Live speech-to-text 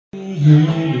Hear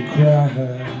the cry.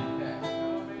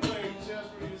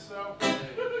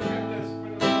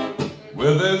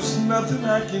 Well, there's nothing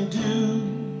I can do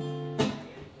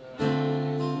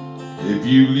if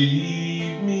you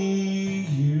leave me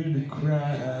here to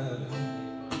cry.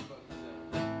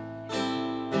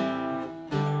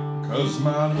 'Cause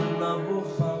my love will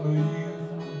follow you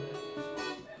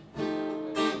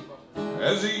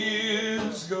as the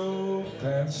years go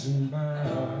passing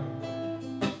by.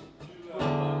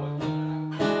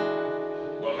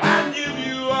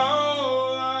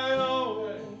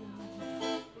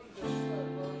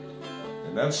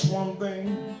 And that's one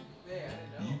thing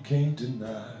you can't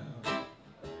deny.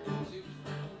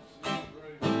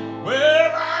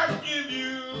 Well, I give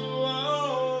you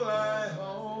all I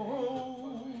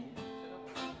own,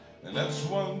 and that's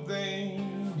one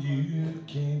thing you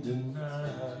can't deny.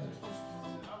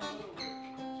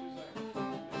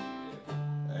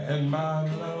 And my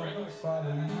love will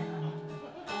follow you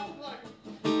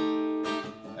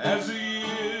as the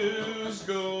years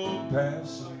go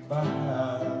passing by.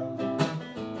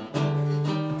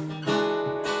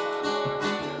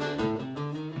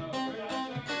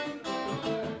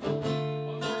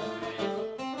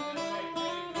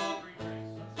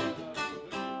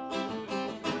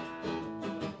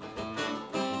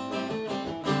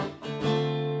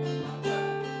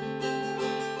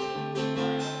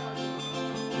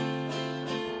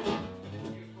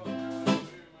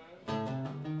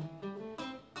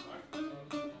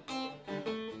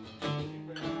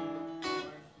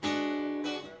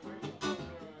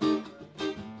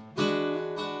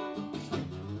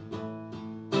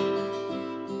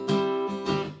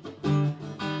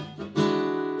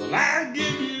 I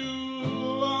give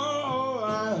you all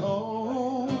I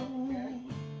own,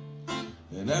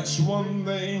 and that's one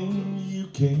thing you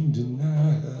can't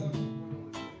deny.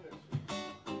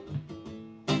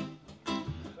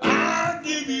 I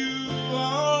give you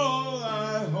all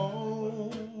I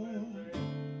own,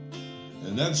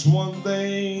 and that's one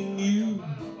thing you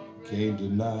can't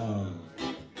deny.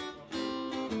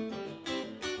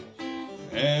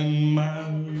 And my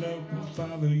love will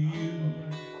follow you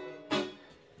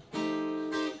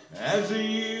as the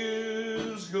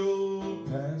years go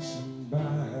passing by.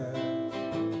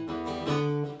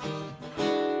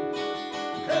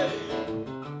 Hey!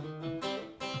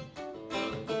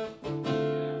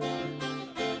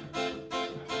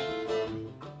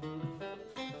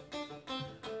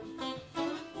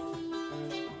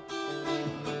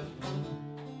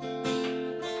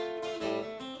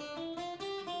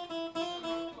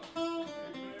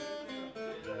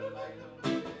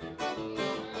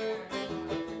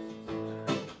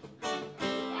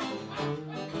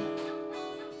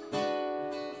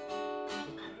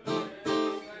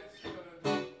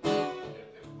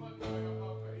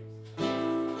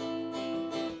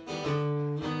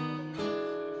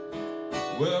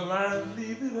 Well, I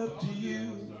leave it up to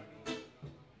you.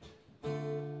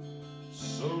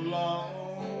 So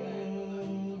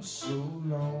long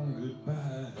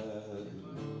goodbye.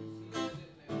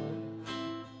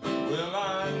 Well,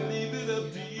 I leave it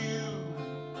up to you.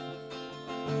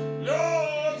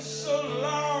 Lord, so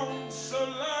long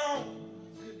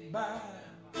goodbye.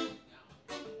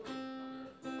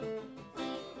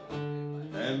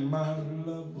 And my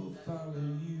love will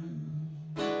follow you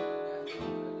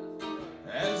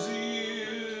as the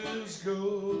years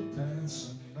go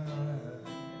passing by.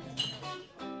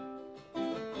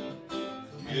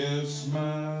 Yes,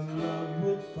 my love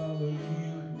will follow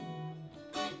you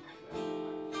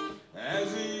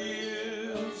as the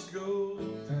years go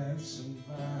passing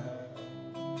by.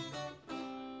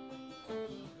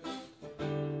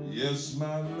 Yes,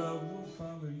 my love will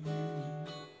follow you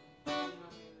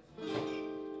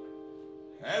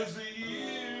as the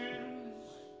years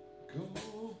go